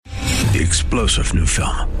The explosive new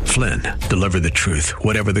film, Flynn, deliver the truth,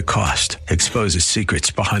 whatever the cost. Exposes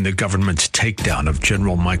secrets behind the government's takedown of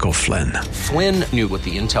General Michael Flynn. Flynn knew what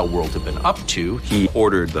the intel world had been up to. He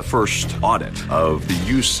ordered the first audit of the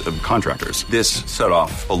use of contractors. This set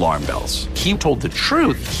off alarm bells. He told the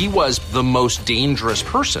truth. He was the most dangerous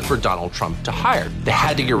person for Donald Trump to hire. They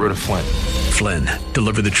had to get rid of Flynn. Flynn,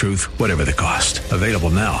 deliver the truth, whatever the cost. Available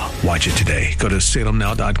now. Watch it today. Go to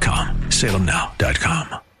salemnow.com.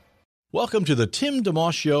 salemnow.com. Welcome to the Tim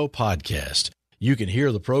DeMoss Show podcast. You can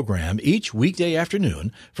hear the program each weekday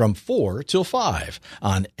afternoon from 4 till 5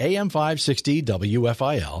 on AM 560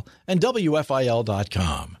 WFIL and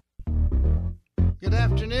WFIL.com. Good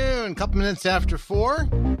afternoon. Couple minutes after 4.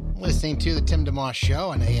 Listening to the Tim DeMoss Show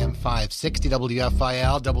on AM 560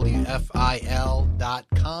 WFIL,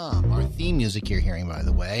 WFIL.com. Our theme music you're hearing, by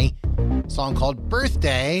the way, a song called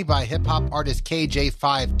Birthday by hip-hop artist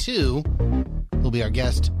KJ52. He'll be our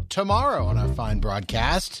guest tomorrow on our fine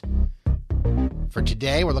broadcast. For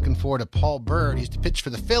today, we're looking forward to Paul Byrd. He used to pitch for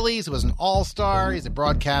the Phillies. He was an all-star. He's a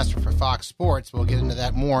broadcaster for Fox Sports. We'll get into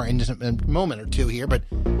that more in just a moment or two here. But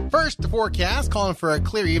first, the forecast, calling for a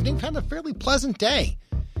clear evening. Had a fairly pleasant day.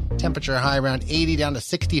 Temperature high around 80 down to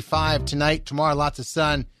 65 tonight. Tomorrow, lots of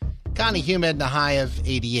sun. Kind of humid and a high of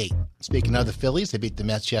 88. Speaking of the Phillies, they beat the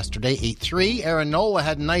Mets yesterday, 8-3. Aaron Nola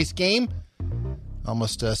had a nice game.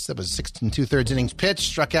 Almost, it was 6 2/3 innings pitched,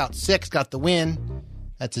 struck out 6, got the win.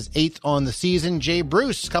 That's his 8th on the season. Jay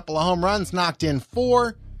Bruce, couple of home runs, knocked in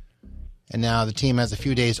 4. And now the team has a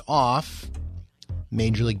few days off.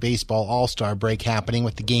 Major League Baseball All-Star break happening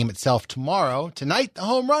with the game itself tomorrow. Tonight, the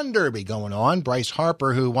Home Run Derby going on. Bryce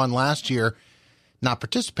Harper, who won last year, not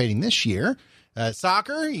participating this year.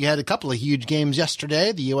 Soccer, you had a couple of huge games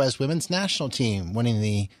yesterday. The U.S. women's national team winning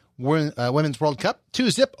the Women's World Cup,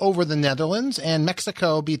 2-0 over the Netherlands, and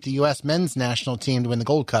Mexico beat the U.S. men's national team to win the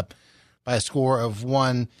Gold Cup by a score of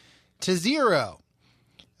 1-0.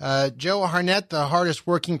 Joe Harnett, the hardest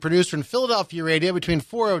working producer in Philadelphia radio, between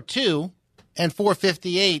 4:02 and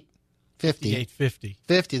 4:58. 50.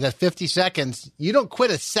 That's 50 seconds. You don't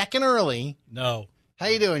quit a second early. No. How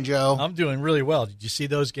you doing, Joe? I'm doing really well. Did you see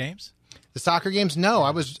those games? The soccer games? No.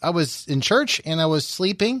 I was in church and I was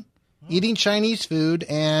sleeping. Eating Chinese food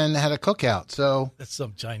and had a cookout. So That's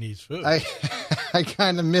some Chinese food. I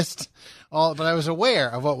kind of missed all, but I was aware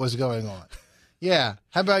of what was going on. Yeah.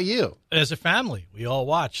 How about you? As a family, we all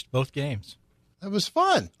watched both games. It was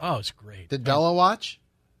fun. Oh, it's great. Did Bella watch?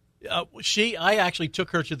 I actually took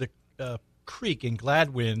her to the creek in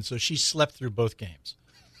Gladwin, so she slept through both games.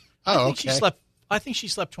 Oh, okay. I think she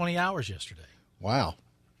slept 20 hours yesterday. Wow.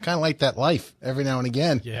 Kind of like that life every now and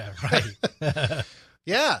again. Yeah, right.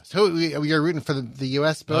 Yeah. So you're rooting for the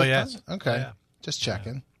U.S. both? Oh, yes. Times? Okay. Yeah. Just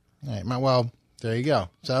checking. All right. Well, there you go.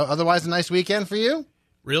 So otherwise, a nice weekend for you?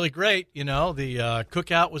 Really great. The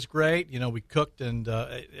cookout was great. We cooked, and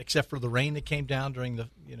except for the rain that came down during the,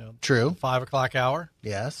 True. 5 o'clock hour.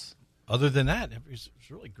 Yes. Other than that, it was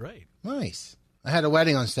really great. Nice. I had a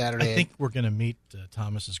wedding on Saturday. I think we're going to meet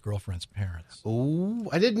Thomas's girlfriend's parents. Ooh,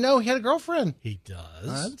 I didn't know he had a girlfriend. He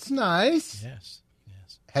does. That's nice. Yes.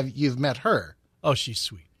 You've met her? Oh, she's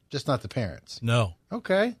sweet. Just not the parents? No.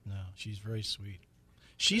 Okay. No, she's very sweet.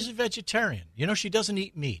 She's a vegetarian. She doesn't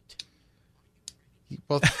eat meat.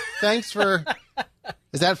 Well, thanks for...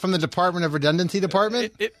 Is that from the Department of Redundancy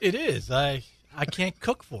Department? It is. I can't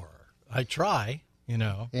cook for her. I try,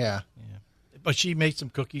 Yeah. But she made some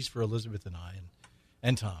cookies for Elizabeth and I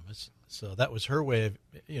and Thomas. So that was her way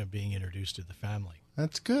of being introduced to the family.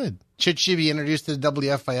 That's good. Should she be introduced to the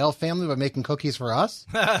WFIL family by making cookies for us?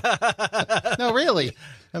 No, really.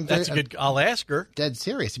 I'll ask her. Dead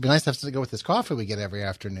serious. It'd be nice to have to go with this coffee we get every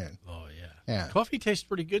afternoon. Oh, yeah. Yeah. Coffee tastes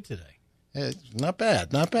pretty good today. Not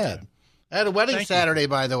bad. Not bad. I had a wedding Saturday,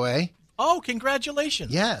 by the way. Oh,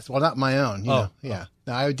 congratulations. Yes. Well, not my own. You know. Yeah.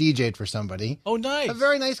 No, I DJ'd for somebody. Oh, nice. A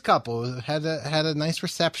very nice couple. Had a nice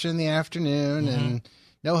reception in the afternoon, and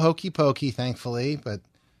no hokey pokey, thankfully, but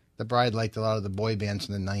the bride liked a lot of the boy bands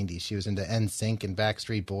from the 90s. She was into NSYNC and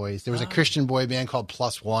Backstreet Boys. There was a Christian boy band called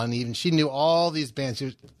Plus One. Even she knew all these bands.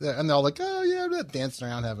 And they're all like, oh, yeah, we're dancing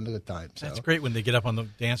around having a good time. So. That's great when they get up on the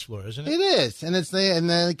dance floor, isn't it? It is. And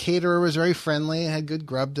the caterer was very friendly, had good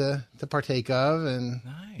grub to partake of. And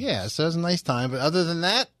nice. Yeah, so it was a nice time. But other than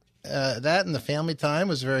that, that and the family time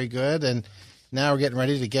was very good. And now we're getting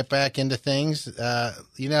ready to get back into things.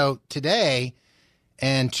 Today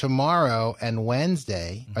and tomorrow and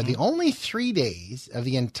Wednesday are the only 3 days of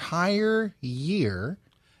the entire year.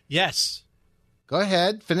 Yes. Go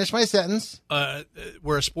ahead. Finish my sentence.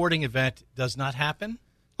 Where a sporting event does not happen?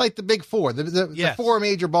 Like the big four, the Yes. four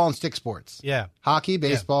major ball and stick sports. Yeah. Hockey,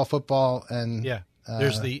 baseball, football, and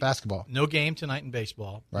There's the basketball. No game tonight in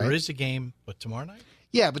baseball. Right. There is a game, but tomorrow night?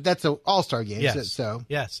 Yeah, but that's an all-star game. Yes. So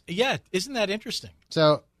Yes. Yeah. Isn't that interesting?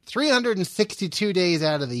 So 362 days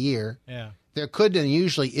out of the year, Yeah. there could and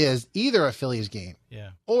usually is either a Phillies game Yeah.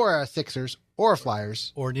 or a Sixers or a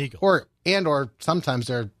Flyers Or an Eagle. or sometimes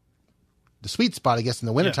they're the sweet spot, I guess, in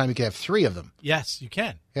the wintertime, Yeah. you could have three of them. Yes, you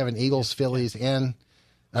can. You have an Eagles, Phillies, and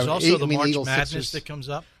There's also the March Eagles, Madness Sixers. that comes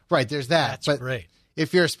up. Right, there's that. That's great.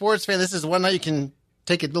 If you're a sports fan, this is one night you can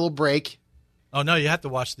take a little break. Oh, no, you have to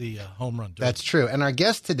watch the home run. That's true. And our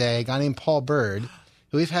guest today, a guy named Paul Bird,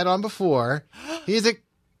 who we've had on before, are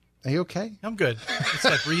you okay? I'm good. It's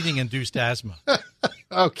that breathing-induced asthma.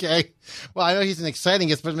 Okay. Well, I know he's an exciting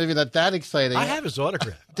guest, but maybe not that exciting. I have his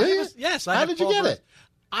autograph. Do you? Yes. How did you get it?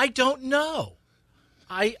 I don't know.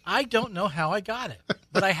 I don't know how I got it,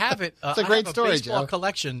 but I have it. It's a great I have story, a baseball Joe.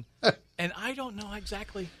 collection, and I don't know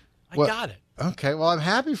exactly. I Well, got it. Okay. Well, I'm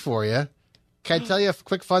happy for you. Can I tell you a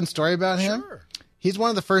quick fun story about him? Sure. He's one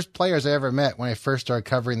of the first players I ever met when I first started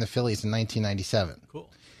covering the Phillies in 1997. Cool.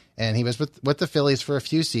 And he was with the Phillies for a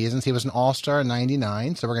few seasons. He was an all-star in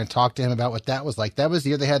 99, so we're going to talk to him about what that was like. That was the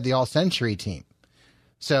year they had the all-century team.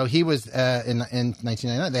 So he was in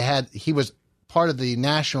 1999. He was part of the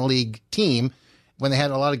National League team when they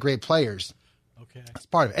had a lot of great players. Okay. That's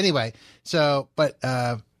part of it. Anyway,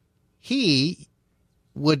 but he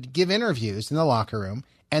would give interviews in the locker room,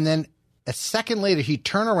 and then a second later, he'd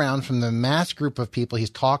turn around from the mass group of people he's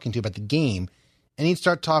talking to about the game, and he'd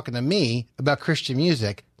start talking to me about Christian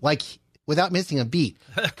music, like without missing a beat,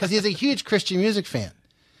 because he's a huge Christian music fan.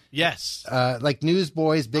 Yes. Like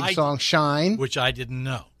Newsboys' big song "Shine," Which I didn't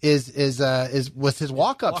know. was his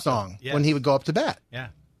walk-up song yes. when he would go up to bat. Yeah.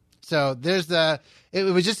 So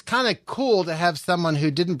it was just kind of cool to have someone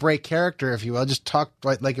who didn't break character, if you will, just talked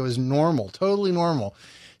like it was normal, totally normal.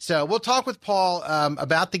 So we'll talk with Paul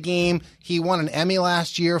about the game. He won an Emmy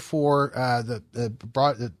last year for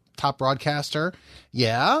the top broadcaster.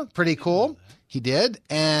 Yeah, pretty cool. He did,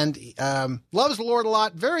 and loves the Lord a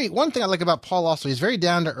lot. One thing I like about Paul also, he's very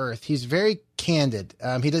down to earth. He's very candid.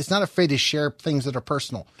 He's not afraid to share things that are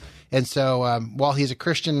personal. And so while he's a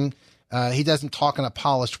Christian, he doesn't talk in a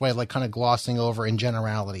polished way, like kind of glossing over in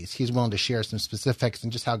generalities. He's willing to share some specifics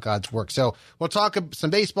and just how God's work. So we'll talk some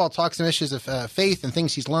baseball, talk some issues of faith and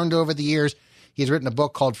things he's learned over the years. He's written a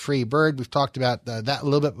book called Free Bird. We've talked about that a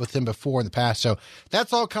little bit with him before in the past. So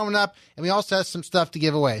that's all coming up. And we also have some stuff to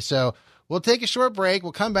give away. So we'll take a short break.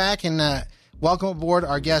 We'll come back and welcome aboard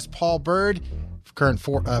our guest, Paul Bird, current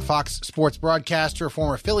Fox Sports broadcaster,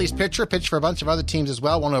 former Phillies pitcher, pitched for a bunch of other teams as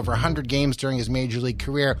well, won over 100 games during his major league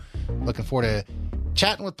career. Looking forward to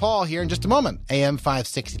chatting with Paul here in just a moment. AM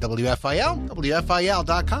 560 WFIL,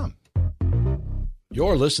 WFIL.com.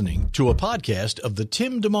 You're listening to a podcast of The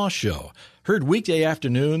Tim DeMoss Show, heard weekday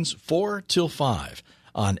afternoons 4 till 5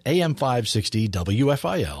 on AM 560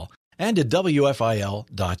 WFIL and at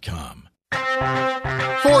WFIL.com.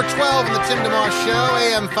 412 in the Tim DeMoss Show,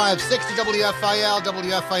 AM 560 WFIL,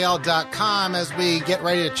 WFIL.com. As we get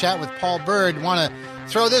ready to chat with Paul Bird, want to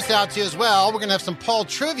throw this out to you as well. We're going to have some Paul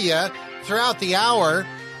trivia throughout the hour.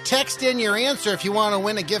 Text in your answer if you want to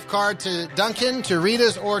win a gift card to Dunkin', to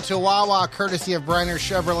Rita's, or to Wawa, courtesy of Briner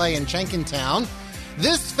Chevrolet in Jenkintown.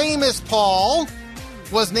 This famous Paul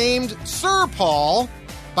was named Sir Paul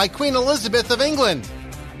by Queen Elizabeth of England,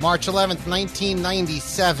 March 11th,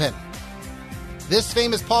 1997. This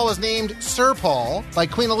famous Paul was named Sir Paul by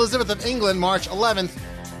Queen Elizabeth of England, March 11th,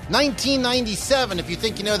 1997. If you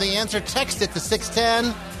think you know the answer, text it to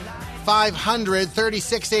 610 500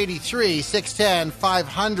 3683, 610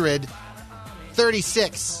 500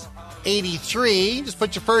 3683. Just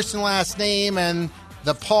put your first and last name and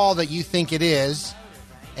the Paul that you think it is,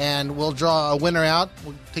 and we'll draw a winner out.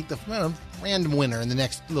 We'll take the random winner in the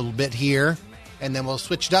next little bit here, and then we'll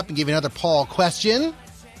switch it up and give you another Paul question.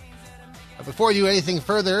 But before we do anything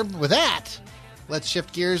further with that, let's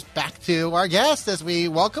shift gears back to our guest as we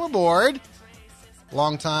welcome aboard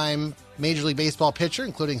longtime Major League Baseball pitcher,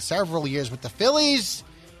 including several years with the Phillies,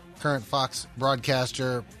 current Fox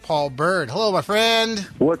broadcaster, Paul Bird. Hello, my friend.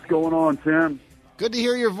 What's going on, Tim? Good to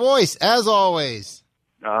hear your voice, as always.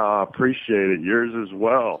 Appreciate it. Yours as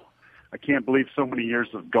well. I can't believe so many years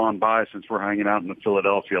have gone by since we're hanging out in the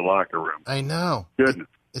Philadelphia locker room. I know. Goodness.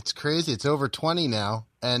 It's crazy. It's over 20 now,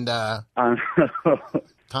 and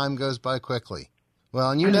time goes by quickly.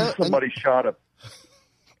 Well, and you know... Somebody shot a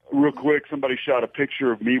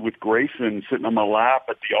picture of me with Grayson sitting on my lap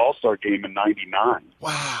at the All-Star game in 99.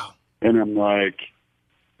 Wow. And I'm like,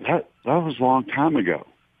 that was a long time ago.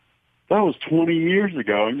 That was 20 years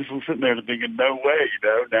ago. I'm just sitting there thinking, no way,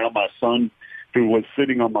 Now my son who was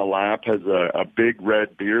sitting on my lap, has a big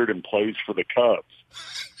red beard and plays for the Cubs.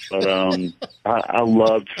 But I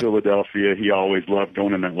loved Philadelphia. He always loved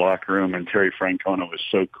going in that locker room, and Terry Francona was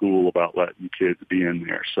so cool about letting kids be in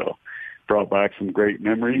there. So brought back some great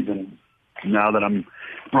memories, and now that I'm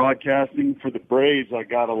broadcasting for the Braves, I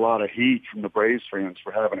got a lot of heat from the Braves fans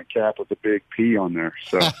for having a cap with a big P on there.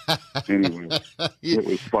 So anyway, it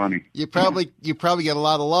was funny. You probably get a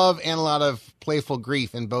lot of love and a lot of playful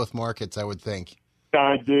grief in both markets, I would think.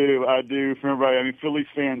 I do. From everybody. I mean, Phillies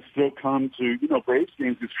fans still come to, Braves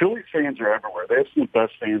games, because Phillies fans are everywhere. They have some of the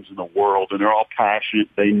best fans in the world, and they're all passionate.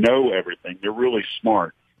 They know everything. They're really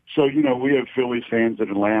smart. So, we have Phillies fans in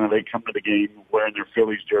Atlanta. They come to the game wearing their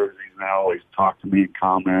Phillies jerseys, and they always talk to me and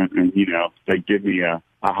comment, and, they give me a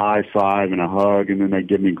high five and a hug, and then they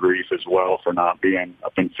give me grief as well for not being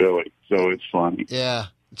up in Philly. So it's funny. Yeah.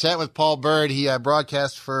 Chat with Paul Byrd. He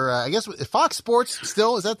broadcasts for, I guess, Fox Sports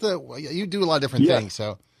still? Is that you do a lot of different things,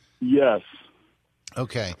 so. Yes.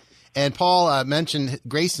 Okay. And Paul mentioned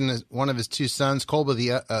Grayson is one of his two sons, Colby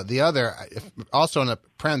the other. Also, on a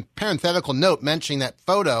parenthetical note, mentioning that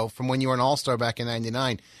photo from when you were an All-Star back in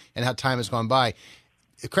 '99 and how time has gone by.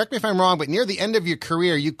 Correct me if I'm wrong, but near the end of your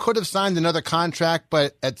career, you could have signed another contract,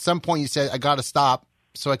 but at some point you said, I got to stop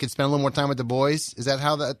so I could spend a little more time with the boys. Is that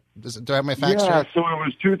how do I have my facts right? Yeah, so it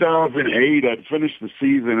was 2008. I'd finished the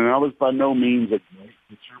season, and I was by no means a great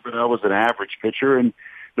pitcher, but I was an average pitcher, and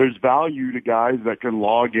there's value to guys that can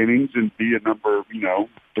log innings and be a number,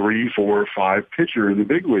 3, 4, 5 pitcher in the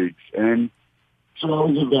big leagues. And so I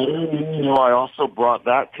was a veteran, and, I also brought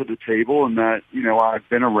that to the table, and that, I've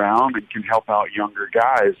been around and can help out younger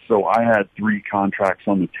guys. So I had 3 contracts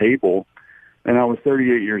on the table, and I was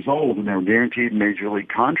 38 years old, and they were guaranteed major league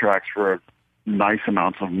contracts for nice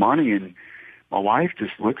amounts of money. And my wife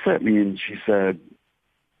just looks at me and she said,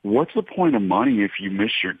 what's the point of money if you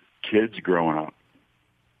miss your kids growing up?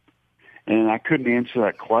 And I couldn't answer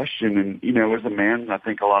that question. And, as a man, I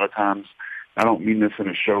think a lot of times, I don't mean this in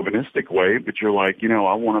a chauvinistic way, but you're like,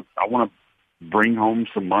 I want to bring home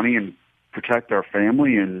some money and protect our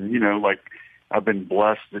family. And, I've been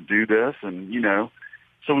blessed to do this. And,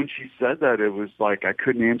 so when she said that, it was like I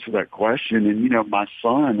couldn't answer that question. And, my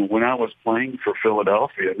son, when I was playing for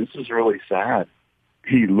Philadelphia, this is really sad,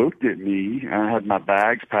 he looked at me, and I had my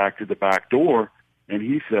bags packed at the back door, and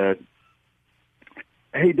he said,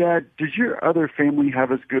 hey, Dad, does your other family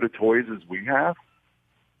have as good of toys as we have?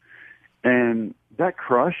 And that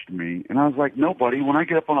crushed me. And I was like, no, buddy, when I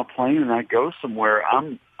get up on a plane and I go somewhere,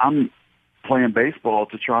 I'm playing baseball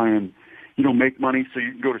to try and, make money so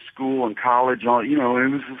you can go to school and college. And it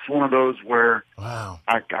was just one of those where wow.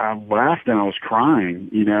 I laughed and I was crying,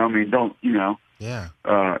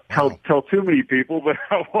 tell too many people, but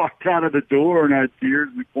I walked out of the door and I had tears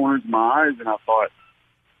in the corners of my eyes, and I thought,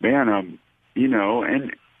 man,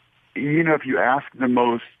 if you ask the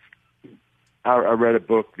most, I read a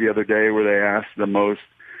book the other day where they asked the most,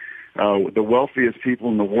 the wealthiest people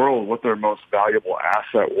in the world what their most valuable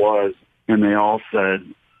asset was, and they all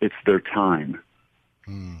said it's their time.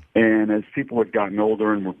 And as people had gotten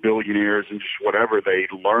older and were billionaires and just whatever, they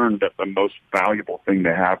learned that the most valuable thing they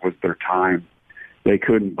have was their time. They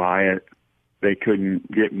couldn't buy it. They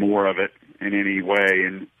couldn't get more of it in any way.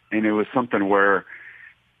 And it was something where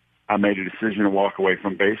I made a decision to walk away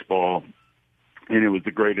from baseball, and it was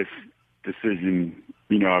the greatest decision,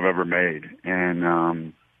 I've ever made. And,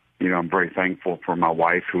 I'm very thankful for my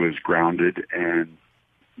wife, who is grounded, and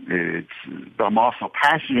I'm also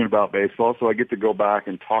passionate about baseball, so I get to go back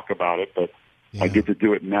and talk about it, but I get to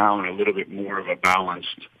do it now in a little bit more of a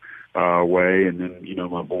balanced way. And then,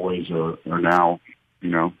 my boys are now,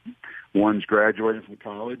 one's graduating from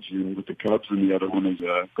college and with the Cubs, and the other one is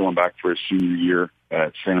going back for his senior year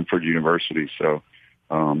at Stanford University. So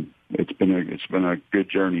it's been a good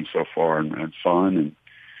journey so far, and fun and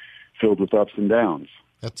filled with ups and downs.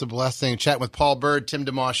 That's a blessing. Chat with Paul Byrd, Tim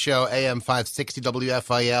DeMoss Show, AM 560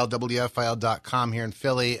 WFIL, WFIL.com here in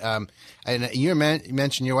Philly. And you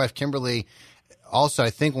mentioned your wife, Kimberly. Also,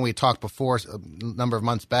 I think when we talked before, a number of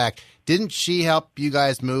months back, didn't she help you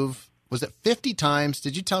guys move? Was it 50 times?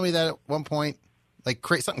 Did you tell me that at one point? Like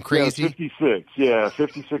something crazy? Yeah, 56. Yeah,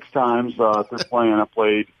 56 times through playing. I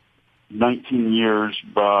played 19 years,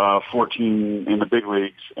 14 in the big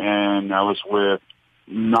leagues, and I was with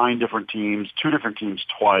 9 different teams, 2 different teams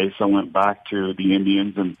twice. I went back to the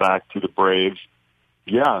Indians and back to the Braves.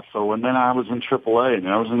 Yeah, so and then I was in AAA, and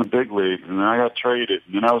then I was in the big leagues, and then I got traded,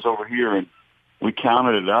 and then I was over here, and we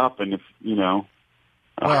counted it up, and if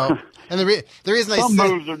well, and the reason some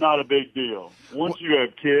moves are not a big deal. Once you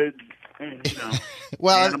have kids and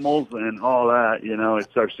well, animals and all that,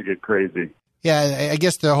 it starts to get crazy. Yeah, I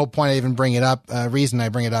guess the whole point I even bring it up, reason I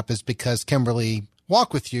bring it up is because Kimberly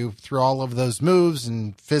walked with you through all of those moves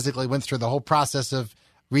and physically went through the whole process of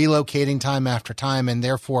relocating time after time, and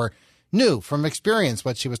therefore knew from experience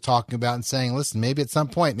what she was talking about and saying, listen, maybe at some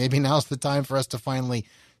point, maybe now's the time for us to finally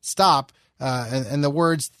stop. And the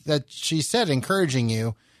words that she said, encouraging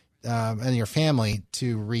you and your family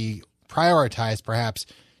to reprioritize perhaps,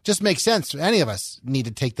 just makes sense. Any of us need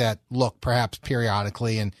to take that look perhaps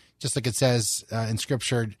periodically. And just like it says in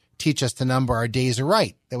Scripture, teach us to number our days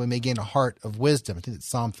aright, that we may gain a heart of wisdom. I think it's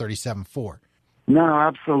Psalm 37:4. No,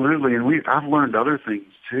 absolutely. And I've learned other things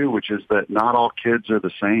too, which is that not all kids are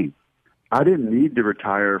the same. I didn't need to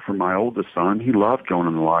retire from my oldest son. He loved going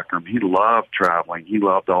in the locker room. He loved traveling. He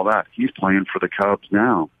loved all that. He's playing for the Cubs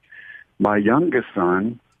now. My youngest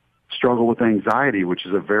son struggled with anxiety, which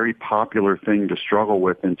is a very popular thing to struggle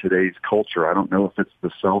with in today's culture. I don't know if it's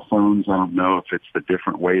the cell phones. I don't know if it's the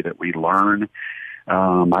different way that we learn.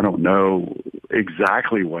 I don't know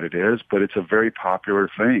exactly what it is, but it's a very popular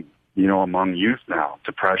thing, among youth now.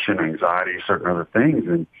 Depression, anxiety, certain other things.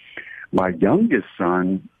 And my youngest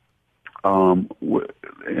son,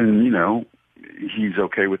 he's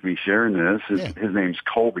okay with me sharing this. His name's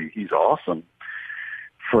Colby. He's awesome.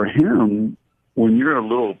 For him, when you're a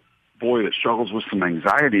little boy that struggles with some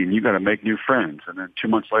anxiety and you got to make new friends, and then 2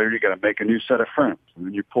 months later you got to make a new set of friends, and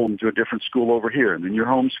then you're pulled into a different school over here, and then you're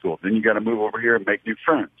homeschooled, then you got to move over here and make new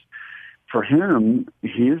friends. For him,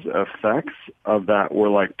 his effects of that were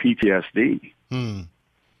like PTSD.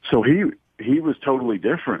 So he was totally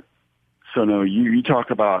different. So no, you talk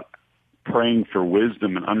about praying for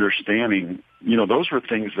wisdom and understanding, those were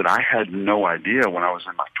things that I had no idea when I was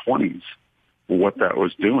in my 20s what that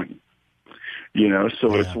was doing.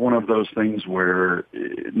 So it's one of those things where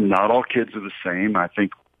not all kids are the same. I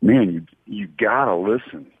think, man, you gotta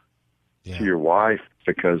listen to your wife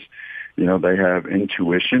because, they have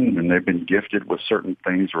intuition and they've been gifted with certain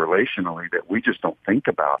things relationally that we just don't think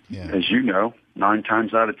about. Yeah. As you know, 9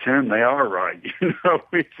 times out of 10, they are right.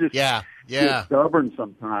 We just get stubborn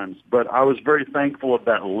sometimes. But I was very thankful of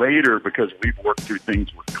that later because we've worked through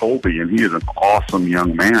things with Colby, and he is an awesome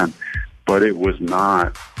young man. But it was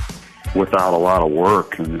not without a lot of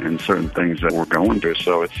work and certain things that we're going through.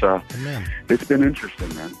 So it's been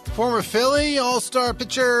interesting, man. Former Philly All-Star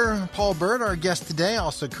pitcher Paul Burt, our guest today,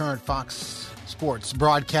 also current Fox Sports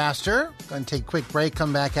broadcaster. Going to take a quick break,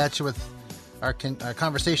 come back at you with our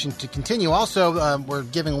conversation to continue. Also, we're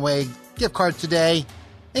giving away gift cards today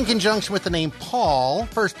in conjunction with the name Paul.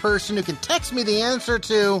 First person who can text me the answer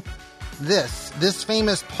to this. This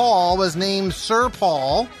famous Paul was named Sir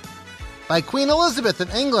Paul by Queen Elizabeth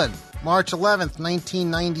of England, March 11th,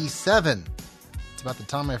 1997. It's about the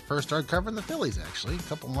time I first started covering the Phillies, actually. A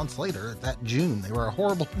couple months later, that June. They were a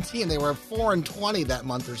horrible team. They were 4-20 that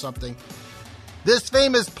month or something. This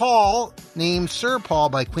famous Paul, named Sir Paul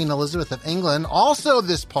by Queen Elizabeth of England. Also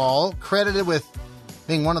this Paul, credited with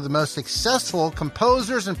being one of the most successful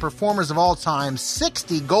composers and performers of all time.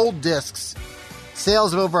 60 gold discs,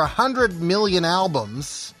 sales of over 100 million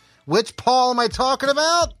albums. Which Paul am I talking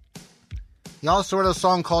about? He also wrote a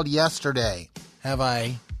song called Yesterday. Have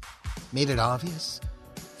I made it obvious?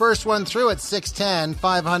 First one through at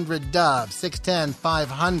 610-500 Dove.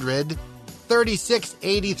 610-500.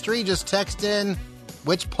 3683. Just text in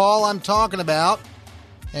which Paul I'm talking about.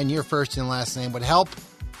 And your first and last name would help.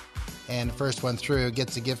 And the first one through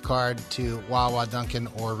gets a gift card to Wawa, Duncan,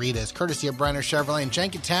 or Rita's. Courtesy of Brenner Chevrolet in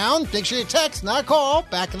Jenkintown. Make sure you text, not call.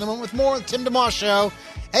 Back in a moment with more of the Tim DeMoss Show.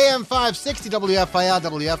 AM 560 WFIL,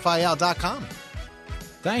 WFIL.com.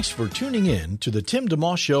 Thanks for tuning in to the Tim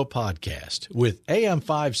DeMoss Show podcast with AM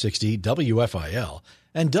 560 WFIL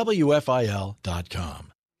and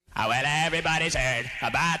WFIL.com. Oh, well, everybody's heard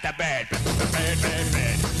about the bird. Bird.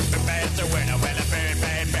 The bird's a winner. Well, a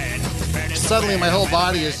bird. Suddenly my whole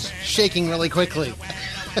body is shaking really quickly.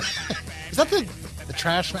 Is that the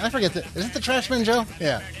trash man? I forget. Is it the trash man, Joe?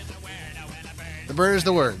 Yeah. The bird is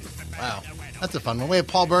the word. Wow. That's a fun one. We have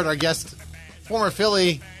Paul Burt, our guest, former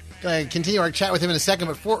Philly. Going to continue our chat with him in a second.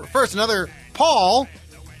 But first, another Paul.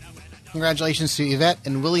 Congratulations to Yvette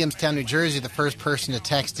in Williamstown, New Jersey, the first person to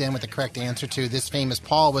text in with the correct answer to this famous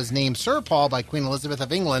Paul was named Sir Paul by Queen Elizabeth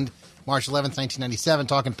of England, March 11th, 1997.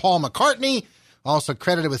 Talking Paul McCartney, also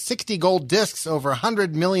credited with 60 gold discs, over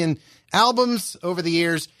 100 million albums over the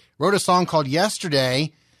years. Wrote a song called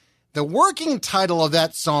Yesterday. The working title of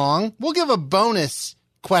that song, we'll give a bonus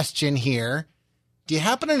question here. Do you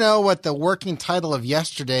happen to know what the working title of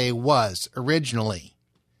Yesterday was originally?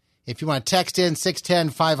 If you want to text in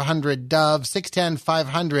 610-500 Dove,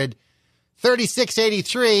 610-500,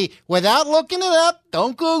 3683 without looking it up.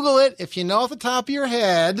 Don't Google it. If you know off the top of your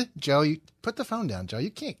head, Joe, you put the phone down, Joe. You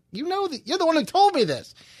can't. You know that you're the one who told me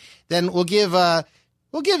this. Then we'll give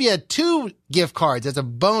you 2 gift cards as a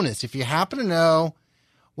bonus. If you happen to know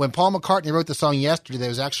when Paul McCartney wrote the song Yesterday, there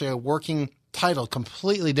was actually a working title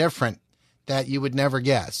completely different that you would never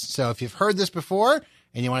guess. So if you've heard this before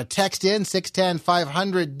and you want to text in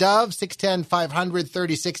 610-500-DOVE,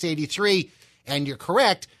 610-500-3683, and you're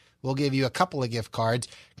correct, we'll give you a couple of gift cards.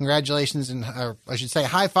 Congratulations, and I should say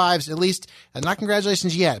high fives, at least. Not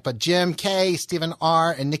congratulations yet, but Jim K., Stephen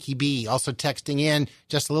R., and Nikki B. also texting in,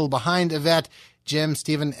 just a little behind Yvette. Jim,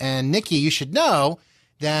 Stephen, and Nikki, you should know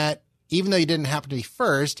that even though you didn't happen to be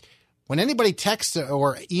first, when anybody texts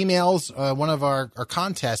or emails one of our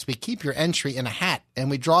contests, we keep your entry in a hat, and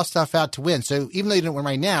we draw stuff out to win. So even though you didn't win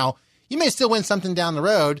right now, you may still win something down the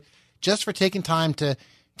road just for taking time to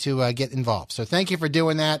get involved. So thank you for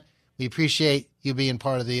doing that. We appreciate you being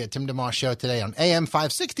part of the Tim DeMoss Show today on AM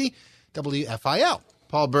 560 WFIL.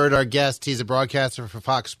 Paul Byrd, our guest. He's a broadcaster for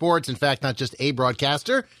Fox Sports. In fact, not just a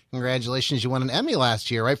broadcaster. Congratulations, you won an Emmy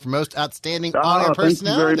last year, right, for Most Outstanding On-Air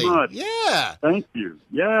Personality. Thank you very much. Yeah. Thank you.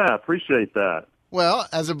 Yeah, appreciate that. Well,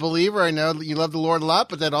 as a believer, I know you love the Lord a lot,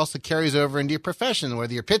 but that also carries over into your profession.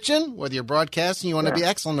 Whether you're pitching, whether you're broadcasting, you want to be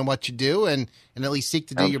excellent in what you do and at least seek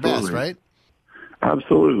to do your best, right?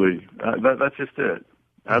 Absolutely. That's just it.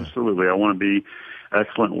 Absolutely. I want to be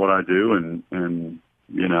excellent in what I do and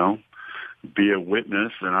you know, be a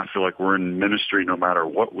witness. And I feel like we're in ministry no matter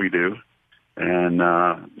what we do. And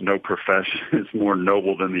no profession is more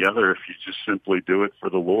noble than the other if you just simply do it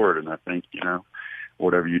for the Lord. And I think, you know,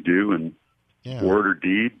 whatever you do and word or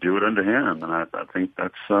deed, do it unto Him. And I think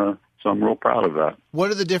that's so I'm real proud of that. What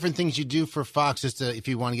are the different things you do for Fox? Just if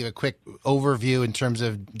you want to give a quick overview in terms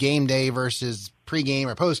of game day versus pregame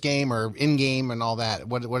or postgame or in-game and all that.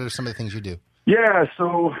 What are some of the things you do? Yeah,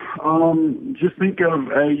 so just think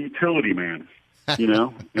of a utility man, you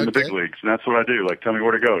know, in the big leagues. And that's what I do. Like, tell me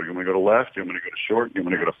where to go. You want me to go to left? You want me to go to short? You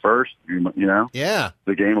want me to go to first? You know? Yeah.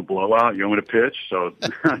 The game of blowout. You want me to pitch? So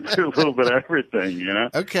I do a little bit of everything, you know?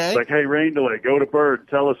 Okay. It's like, hey, rain delay, go to Bird,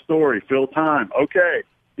 tell a story, fill time. Okay.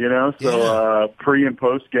 You know, so pre and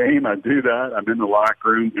post game, I do that. I'm in the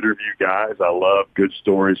locker room, interview guys. I love good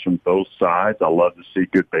stories from both sides. I love to see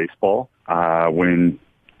good baseball. When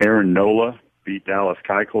Aaron Nola beat Dallas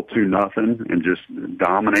Keuchel 2-0 and just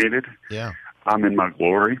dominated, I'm in my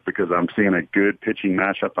glory because I'm seeing a good pitching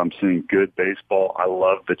matchup. I'm seeing good baseball. I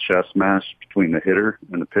love the chess match between the hitter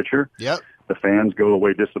and the pitcher. Yep. The fans go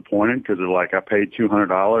away disappointed because they're like, I paid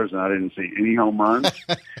 $200 and I didn't see any home runs.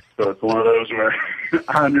 So it's one of those where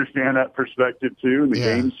I understand that perspective too, and the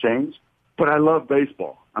game's changed. But I love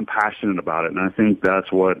baseball. I'm passionate about it, and I think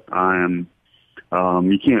that's what I am.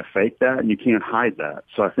 You can't fake that, and you can't hide that.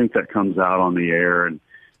 So I think that comes out on the air, and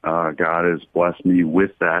God has blessed me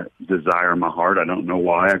with that desire in my heart. I don't know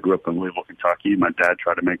why. I grew up in Louisville, Kentucky. My dad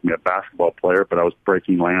tried to make me a basketball player, but I was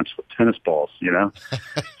breaking lamps with tennis balls, you know?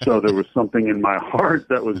 So there was something in my heart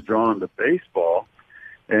that was drawn to baseball.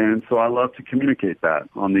 And so I love to communicate that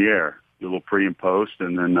on the air, do a little pre and post.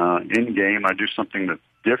 And then in game, I do something that's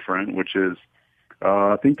different, which is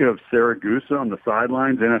think of Saragusa on the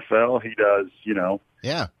sidelines, NFL. He does, you know,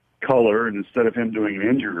 color, and instead of him doing an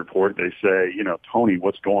injury report, they say, you know, Tony,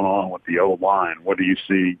 what's going on with the O-line? What do you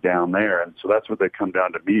see down there? And so that's what they come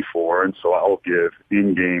down to me for. And so I'll give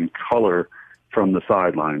in-game color from the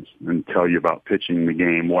sidelines and tell you about pitching the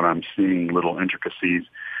game, what I'm seeing, little intricacies,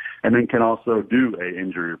 and then can also do a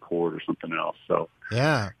injury report or something else. So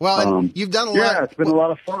well, you've done a lot. Yeah, it's been a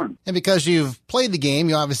lot of fun. And because you've played the game,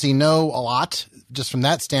 you obviously know a lot just from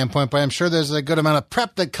that standpoint, but I'm sure there's a good amount of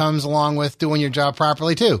prep that comes along with doing your job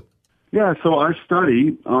properly too. Yeah, so I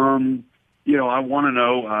study. You know, I want to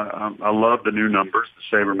know. I love the new numbers,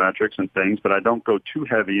 the sabermetrics and things, but I don't go too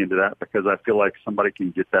heavy into that because I feel like somebody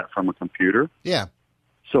can get that from a computer. Yeah.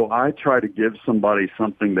 So I try to give somebody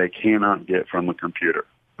something they cannot get from a computer,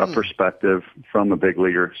 a perspective from a big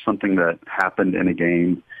leaguer, something that happened in a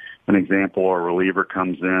game. An example, a reliever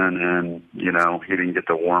comes in and, you know, he didn't get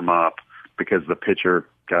to warm up because the pitcher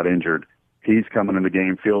got injured. He's coming in the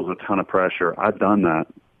game, feels a ton of pressure. I've done that.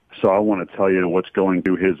 So I want to tell you what's going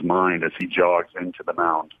through his mind as he jogs into the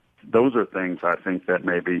mound. Those are things I think that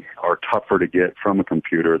maybe are tougher to get from a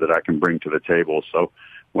computer that I can bring to the table. So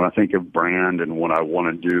when I think of brand and what I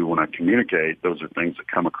want to do when I communicate, those are things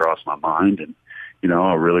that come across my mind. And, you know,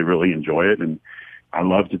 I really, really enjoy it. And I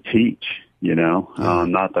love to teach, you know,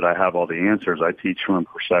 not that I have all the answers. I teach from a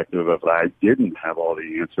perspective of I didn't have all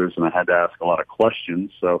the answers and I had to ask a lot of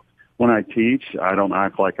questions. So when I teach, I don't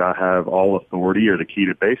act like I have all authority or the key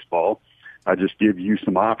to baseball. I just give you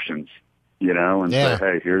some options. and say,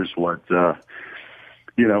 hey, here's what,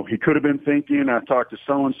 he could have been thinking. I talked to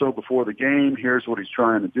so-and-so before the game. Here's what he's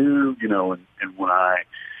trying to do, and when I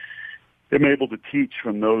am able to teach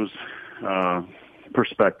from those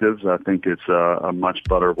perspectives, I think it's a much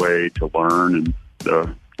better way to learn, and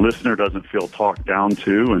the listener doesn't feel talked down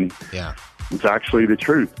to, and it's actually the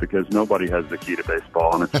truth, because nobody has the key to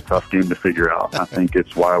baseball, and it's a tough game to figure out. I think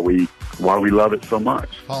it's why we love it so much.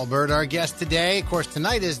 Paul Byrd, our guest today. Of course,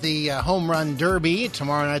 tonight is the Home Run Derby.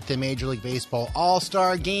 Tomorrow night, the Major League Baseball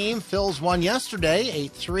All-Star Game. Phils won yesterday,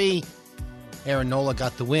 8-3. Aaron Nola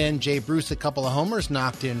got the win. Jay Bruce, a couple of homers,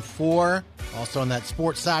 knocked in 4. Also on that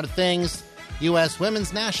sports side of things, U.S.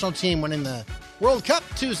 Women's National Team winning the World Cup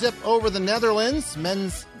 2-0 over the Netherlands.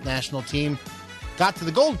 Men's national team got to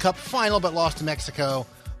the Gold Cup final, but lost to Mexico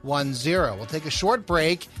 1-0. We'll take a short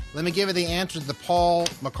break. Let me give you the answer to the Paul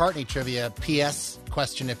McCartney trivia PS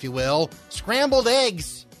question, if you will. Scrambled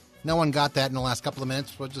eggs. No one got that in the last couple of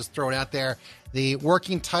minutes. We'll just throw it out there. The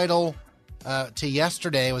working title to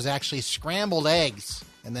yesterday was actually Scrambled Eggs,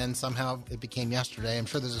 and then somehow it became yesterday. I'm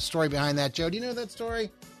sure there's a story behind that. Joe, do you know that story?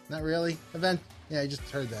 Not really? Event? Yeah, I just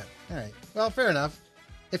heard that. All right. Well, fair enough.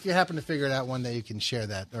 If you happen to figure it out one day, you can share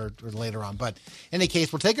that or later on. But in any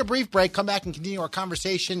case, we'll take a brief break, come back and continue our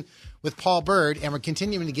conversation with Paul Byrd. And we're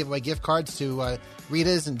continuing to give away gift cards to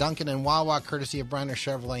Rita's and Dunkin' and Wawa, courtesy of Bryner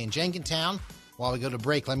Chevrolet in Jenkintown. While we go to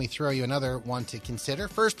break, let me throw you another one to consider.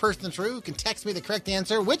 First person through who can text me the correct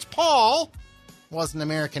answer. Which Paul was an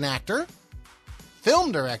American actor,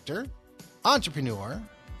 film director, entrepreneur,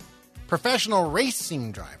 professional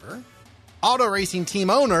racing driver, auto racing team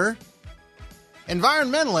owner,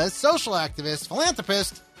 environmentalist, social activist,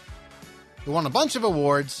 philanthropist, who won a bunch of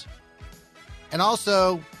awards, and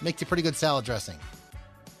also makes a pretty good salad dressing.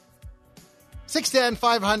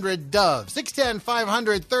 610-500-DOVE.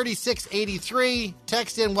 610-500-3683.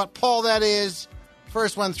 Text in what Paul that is.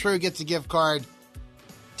 First one through gets a gift card.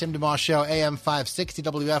 Tim DeMoss Show, AM 560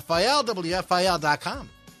 WFIL, WFIL.com.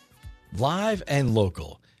 Live and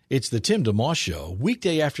local. It's the Tim DeMoss Show,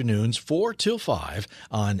 weekday afternoons 4 till 5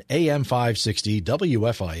 on AM 560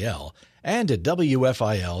 WFIL and at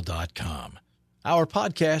WFIL.com. Our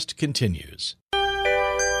podcast continues.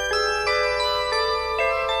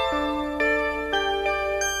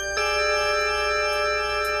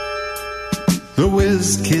 The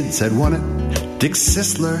Whiz Kids had won it. Dick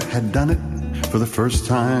Sisler had done it for the first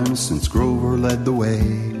time since Grover led the way.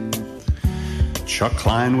 Chuck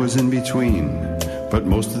Klein was in between, but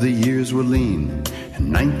most of the years were lean.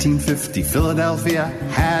 In 1950, Philadelphia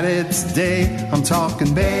had its day. I'm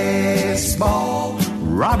talking baseball.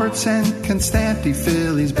 Roberts and Constanti,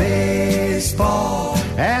 Phillies baseball.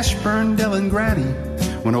 Ashburn, Dillon, Granny.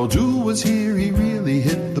 When old Jewel was here, he really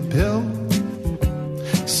hit the pill.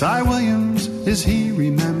 Cy Williams, is he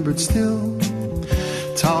remembered still?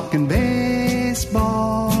 Talking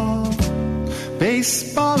baseball.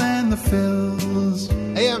 Baseball and the Phils.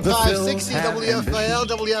 AM 560 WFIL,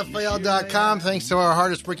 WFIL.com. Thanks to our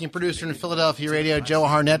hardest working producer in Philadelphia radio, Joe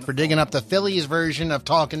Harnett, for digging up the Phillies version of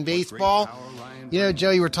Talking Baseball. You know,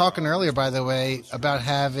 Joe, you were talking earlier, by the way, about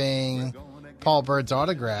having Paul Byrd's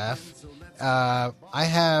autograph. I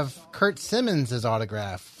have Kurt Simmons'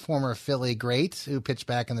 autograph, former Philly great who pitched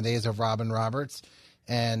back in the days of Robin Roberts.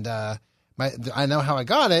 And I know how I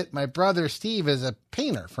got it. My brother Steve is a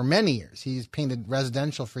painter for many years. He's painted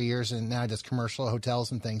residential for years, and now does commercial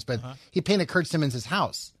hotels and things. But he painted Kurt Simmons'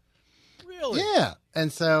 house. Really? Yeah.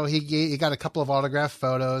 And so he got a couple of autographed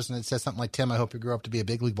photos, and it says something like, Tim, I hope you grow up to be a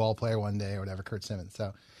big league ball player one day, or whatever, Kurt Simmons.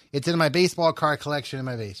 So it's in my baseball card collection in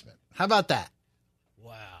my basement. How about that?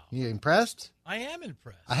 Wow. You impressed? I am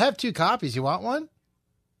impressed. I have 2 copies. You want one?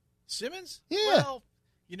 Simmons? Yeah. Well,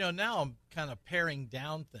 you know, now I'm kind of paring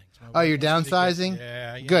down things. Oh, you're downsizing?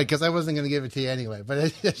 Yeah. Good, because I wasn't going to give it to you anyway.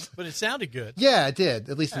 But it sounded good. Yeah, it did,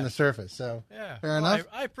 at least on the surface. So yeah. Fair enough.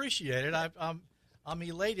 I appreciate it. I'm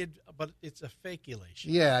elated, but it's a fake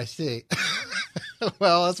elation. Yeah, I see.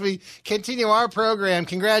 Well, as we continue our program,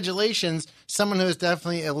 congratulations. Someone who is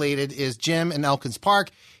definitely elated is Jim in Elkins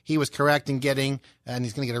Park. He was correct in getting, and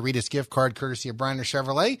he's going to get a Rita's gift card courtesy of Bryner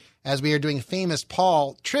Chevrolet, as we are doing famous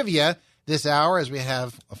Paul trivia this hour, as we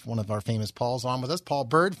have one of our famous Pauls on with us, Paul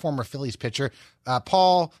Byrd, former Phillies pitcher.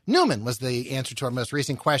 Paul Newman was the answer to our most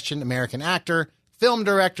recent question. American actor, film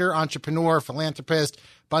director, entrepreneur, philanthropist,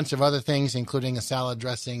 bunch of other things, including a salad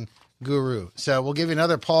dressing guru. So we'll give you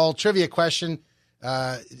another Paul trivia question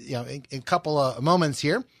in a couple of moments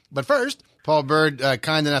here. But first, Paul Byrd,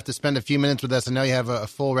 kind enough to spend a few minutes with us. I know you have a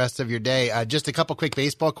full rest of your day. Just a couple quick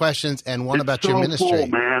baseball questions and one about your ministry. Full,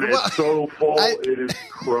 man. man. It's so full. It is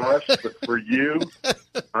crushed. But for you,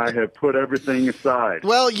 I have put everything aside.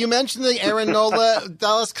 Well, you mentioned the Aaron Nola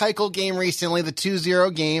Dallas Keuchel game recently, the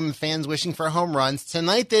 2-0 game, fans wishing for home runs.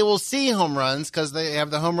 Tonight they will see home runs because they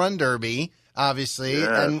have the home run derby, obviously. Yes.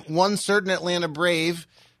 And one certain Atlanta Brave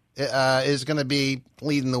is going to be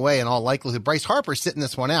leading the way in all likelihood. Bryce Harper's sitting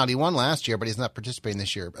this one out. He won last year, but he's not participating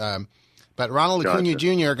this year. But Ronald Acuna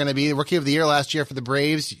Jr. going to be the Rookie of the Year last year for the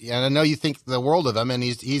Braves. And I know you think the world of him, and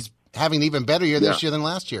he's having an even better year this year than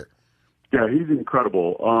last year. Yeah, he's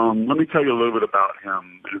incredible. Let me tell you a little bit about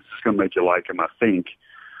him. It's just going to make you like him, I think.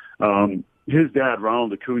 His dad,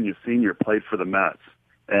 Ronald Acuna Sr., played for the Mets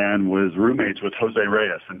and was roommates with Jose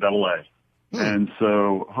Reyes in Double-A. And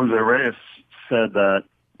so Jose Reyes said that,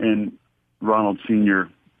 and Ronald Sr.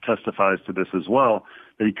 testifies to this as well,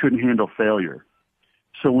 that he couldn't handle failure.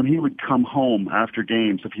 So when he would come home after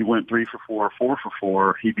games, if he went 3 for 4, 4 for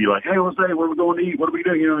 4, he'd be like, "Hey, Jose, where are we going to eat? What are we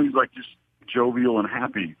doing?" You know, he's like just jovial and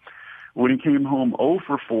happy. When he came home 0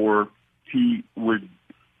 for 4, he would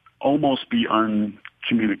almost be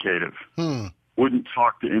uncommunicative. Wouldn't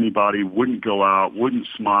talk to anybody, wouldn't go out, wouldn't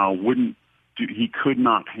smile, he could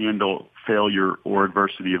not handle failure or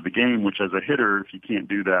adversity of the game, which as a hitter, if you can't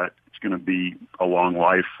do that, it's going to be a long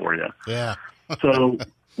life for you. Yeah. So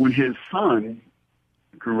when his son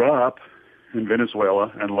grew up in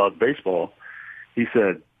Venezuela and loved baseball, he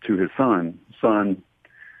said to his son, "Son,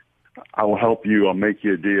 I will help you. I'll make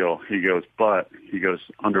you a deal." He goes,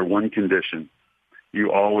 under one condition,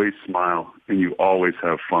 you always smile and you always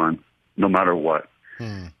have fun, no matter what.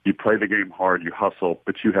 You play the game hard, you hustle,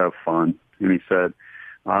 but you have fun. And he said,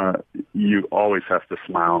 you always have to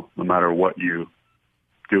smile no matter what you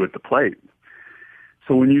do at the plate.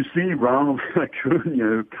 So when you see Ronald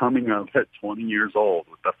Acuna coming up at 20 years old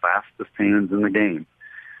with the fastest hands in the game,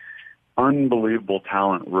 unbelievable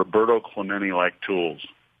talent, Roberto Clemente-like tools,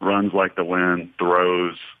 runs like the wind,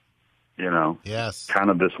 throws, kind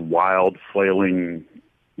of this wild, flailing,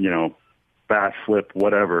 bat flip,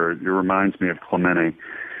 whatever. It reminds me of Clemente.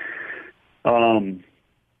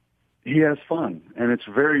 He has fun, and it's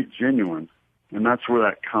very genuine, and that's where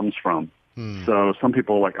that comes from. So some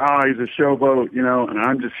people are like, he's a showboat, and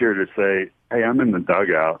I'm just here to say, hey, I'm in the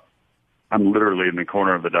dugout. I'm literally in the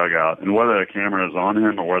corner of the dugout, and whether the camera is on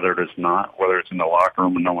him or whether it's not, whether it's in the locker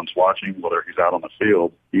room and no one's watching, whether he's out on the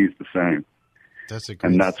field, he's the same. That's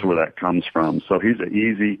where that comes from. So he's an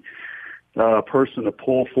easy person to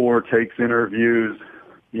pull for, takes interviews,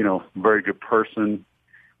 very good person,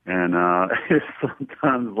 and it's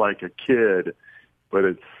sometimes like a kid, but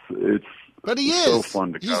it's But he is. So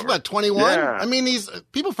fun to cover. He's about 21. Yeah. I mean,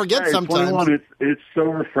 people forget sometimes. 21. It's so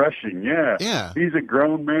refreshing. Yeah. Yeah. He's a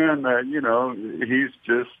grown man that he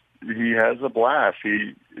has a blast.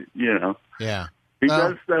 Yeah. He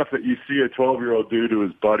does stuff that you see a 12-year-old do to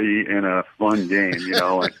his buddy in a fun game,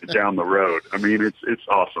 like down the road. I mean, it's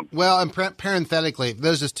awesome. Well, and parenthetically,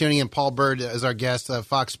 those just tuning in, Paul Bird is our guest of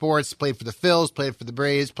Fox Sports, played for the Phils, played for the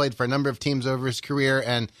Braves, played for a number of teams over his career.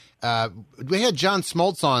 And we had John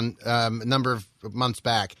Smoltz on a number of months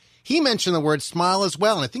back. He mentioned the word smile as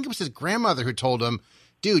well. And I think it was his grandmother who told him,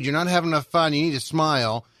 dude, you're not having enough fun. You need to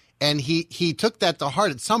smile. And he took that to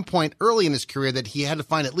heart at some point early in his career, that he had to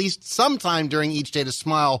find at least some time during each day to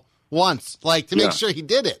smile once, to make sure he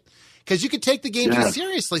did it. Because you could take the game too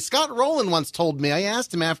seriously. Scott Rowland once told me, I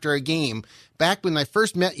asked him after a game, back when I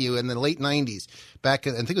first met you in the late 90s, back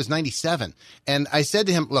in, I think it was 97. And I said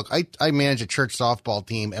to him, look, I manage a church softball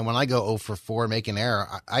team, and when I go 0 for 4, make an error,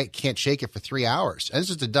 I can't shake it for 3 hours. And it's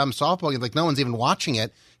just a dumb softball game, no one's even watching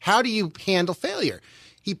it. How do you handle failure?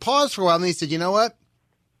 He paused for a while, and he said, you know what?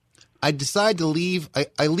 I decide to leave.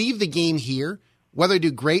 I leave the game here, whether I do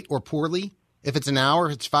great or poorly. If it's an hour,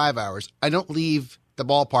 if it's 5 hours, I don't leave the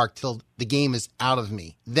ballpark till the game is out of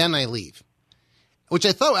me. Then I leave, which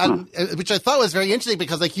I thought was very interesting,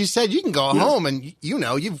 because, like you said, you can go home and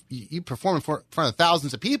you perform in front of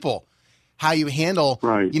thousands of people. How you handle,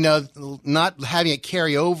 not having it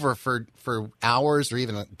carry over for hours or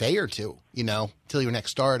even a day or two, till your next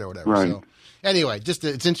start or whatever. Right. So, anyway, just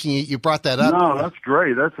it's interesting you brought that up. No, that's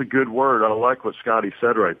great. That's a good word. I like what Scotty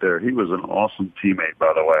said right there. He was an awesome teammate,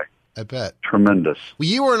 by the way. I bet. Tremendous. Well,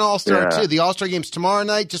 you were an All-Star, too. The All-Star Game's tomorrow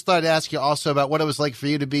night. Just thought I'd ask you also about what it was like for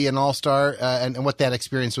you to be an All-Star and what that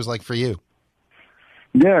experience was like for you.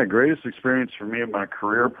 Yeah, greatest experience for me in my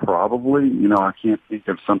career, probably. I can't think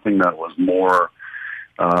of something that was more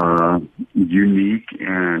unique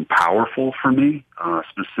and powerful for me.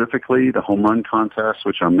 Specifically, the home run contest,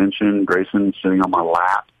 which I mentioned, Grayson sitting on my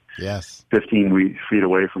lap. Yes. 15 feet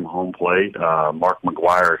away from home plate. Mark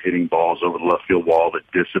McGwire hitting balls over the left field wall that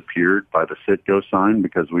disappeared by the Citgo sign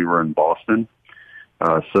because we were in Boston.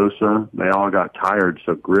 Sosa, they all got tired,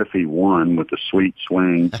 so Griffey won with a sweet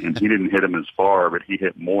swing, and he didn't hit them as far, but he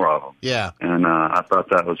hit more of them. Yeah. And I thought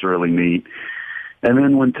that was really neat. And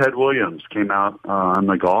then when Ted Williams came out on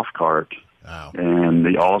the golf cart, and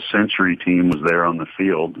the all-century team was there on the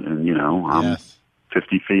field, and, I'm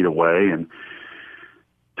 50 feet away, and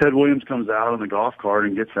Ted Williams comes out on the golf cart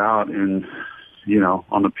and gets out and,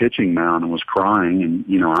 on the pitching mound and was crying. And,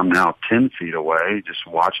 I'm now 10 feet away just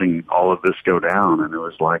watching all of this go down. And it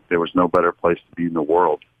was like there was no better place to be in the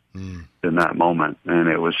world than that moment. And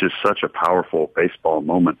it was just such a powerful baseball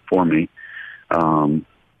moment for me.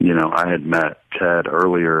 I had met Ted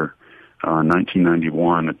earlier in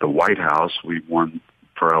 1991 at the White House. We won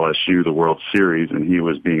for LSU the World Series, and he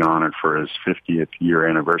was being honored for his 50th year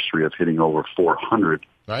anniversary of hitting over 400.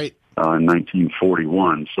 Right. In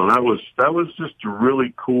 1941. So that was just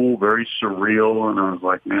really cool, very surreal, and I was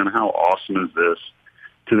like, man, how awesome is this?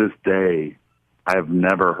 To this day, I have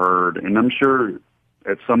never heard, and I'm sure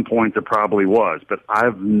at some point there probably was, but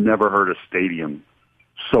I've never heard a stadium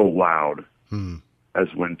so loud as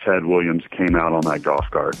when Ted Williams came out on that golf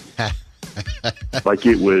cart. Like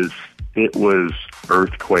it was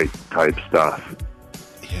earthquake type stuff.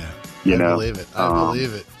 Yeah. I believe it. I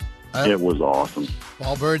believe it. It was awesome.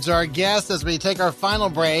 Paul Byrd's our guest. As we take our final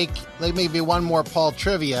break, let me give you one more Paul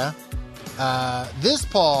trivia. This